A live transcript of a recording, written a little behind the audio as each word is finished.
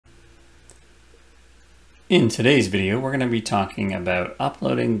In today's video, we're going to be talking about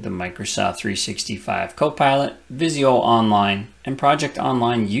uploading the Microsoft 365 Copilot, Visio Online, and Project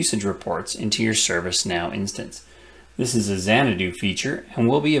Online usage reports into your ServiceNow instance. This is a Xanadu feature and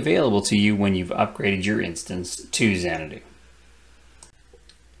will be available to you when you've upgraded your instance to Xanadu.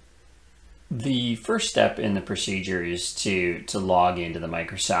 The first step in the procedure is to log into the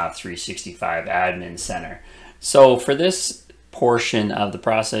Microsoft 365 Admin Center. So for this portion of the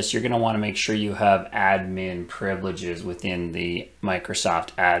process, you're going to want to make sure you have admin privileges within the Microsoft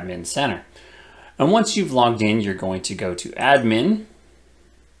Admin Center. And once you've logged in, you're going to go to Admin,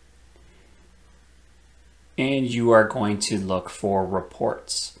 and you are going to look for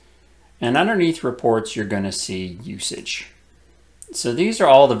Reports. And underneath Reports, you're going to see Usage. So these are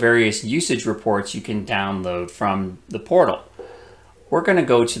all the various usage reports you can download from the portal. We're going to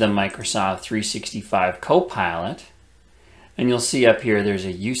go to the Microsoft 365 Copilot, and you'll see up here there's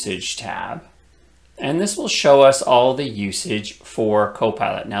a usage tab, and this will show us all the usage for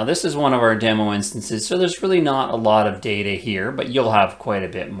Copilot. Now this is one of our demo instances, so there's really not a lot of data here, but you'll have quite a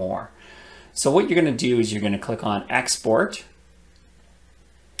bit more. So what you're going to do is you're going to click on Export,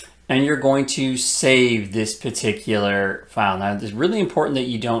 and you're going to save this particular file. Now it's really important that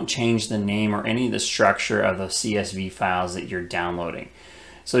you don't change the name or any of the structure of the CSV files that you're downloading.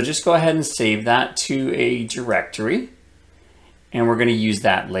 So just go ahead and save that to a directory, and we're going to use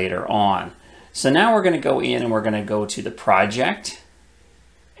that later on. So now we're going to go in and we're going to go to the project,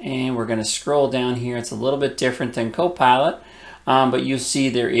 and we're going to scroll down here. It's a little bit different than Copilot, but you'll see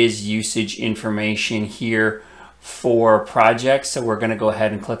there is usage information here for projects. So we're going to go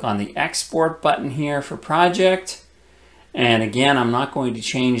ahead and click on the export button here for project. And again, I'm not going to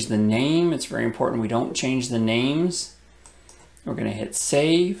change the name. It's very important we don't change the names. We're going to hit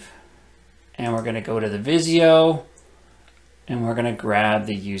save, and we're going to go to the Visio, and we're going to grab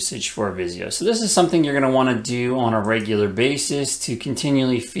the usage for Visio. So this is something you're going to want to do on a regular basis to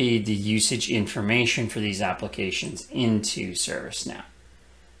continually feed the usage information for these applications into ServiceNow.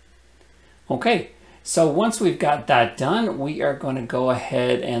 Okay, so once we've got that done, we are going to go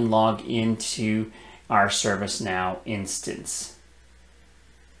ahead and log into our ServiceNow instance.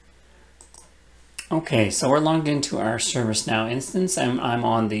 Okay, so we're logged into our ServiceNow instance, and I'm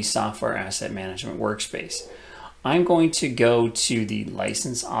on the Software Asset Management workspace. I'm going to go to the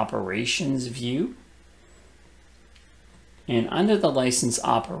License Operations view. And under the License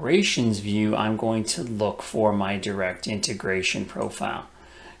Operations view, I'm going to look for my direct integration profile.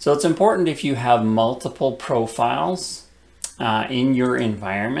 So it's important if you have multiple profiles in your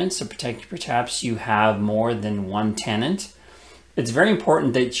environment, so perhaps you have more than one tenant, it's very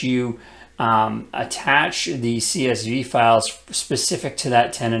important that you attach the CSV files specific to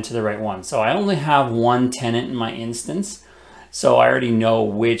that tenant to the right one. So I only have one tenant in my instance, so I already know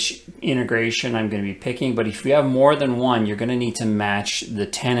which integration I'm going to be picking. But if you have more than one, you're going to need to match the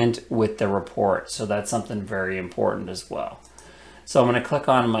tenant with the report. So that's something very important as well. So I'm going to click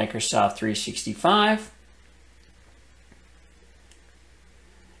on Microsoft 365,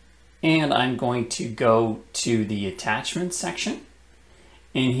 and I'm going to go to the attachments section.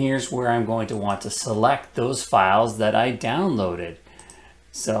 And here's where I'm going to want to select those files that I downloaded.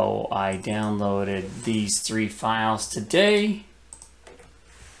 So I downloaded these 3 files today,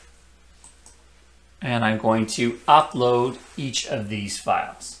 and I'm going to upload each of these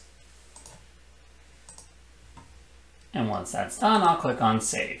files. And once that's done, I'll click on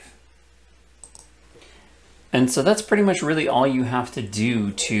Save. And so that's pretty much really all you have to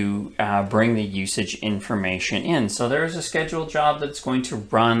do to bring the usage information in. So there's a scheduled job that's going to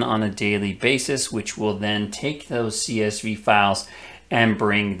run on a daily basis, which will then take those CSV files and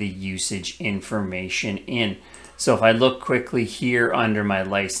bring the usage information in. So if I look quickly here under my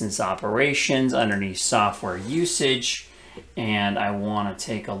license operations, underneath software usage, and I want to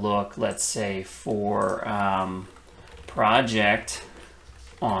take a look, let's say for project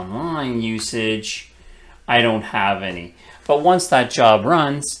online usage, I don't have any, but once that job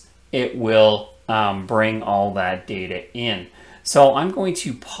runs, it will bring all that data in. So I'm going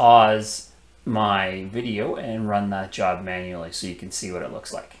to pause my video and run that job manually so you can see what it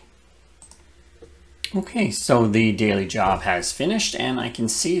looks like. Okay, so the daily job has finished, and I can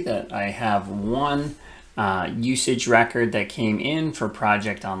see that I have one usage record that came in for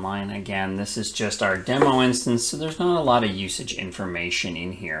Project Online. Again, this is just our demo instance, so there's not a lot of usage information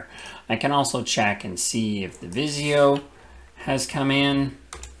in here. I can also check and see if the Visio has come in.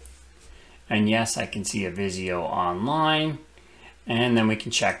 And yes, I can see a Visio Online. And then we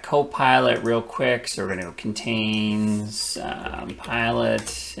can check Copilot real quick. So we're going to go contains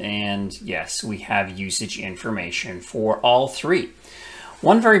pilot, and yes, we have usage information for all 3.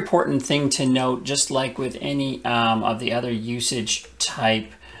 One very important thing to note, just like with any of the other usage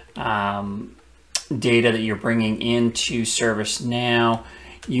type data that you're bringing into ServiceNow,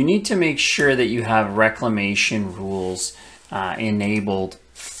 you need to make sure that you have reclamation rules enabled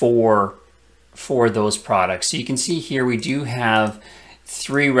for those products. So you can see here we do have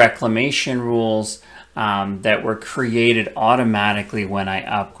 3 reclamation rules that were created automatically when I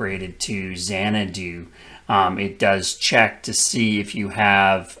upgraded to Xanadu. It does check to see if you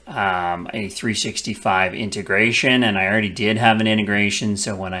have a 365 integration, and I already did have an integration,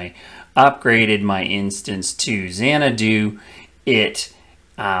 so when I upgraded my instance to Xanadu, it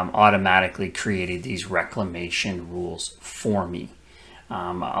automatically created these reclamation rules for me.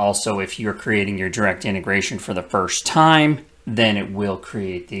 Also, if you're creating your direct integration for the first time, then it will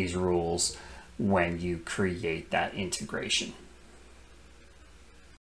create these rules when you create that integration.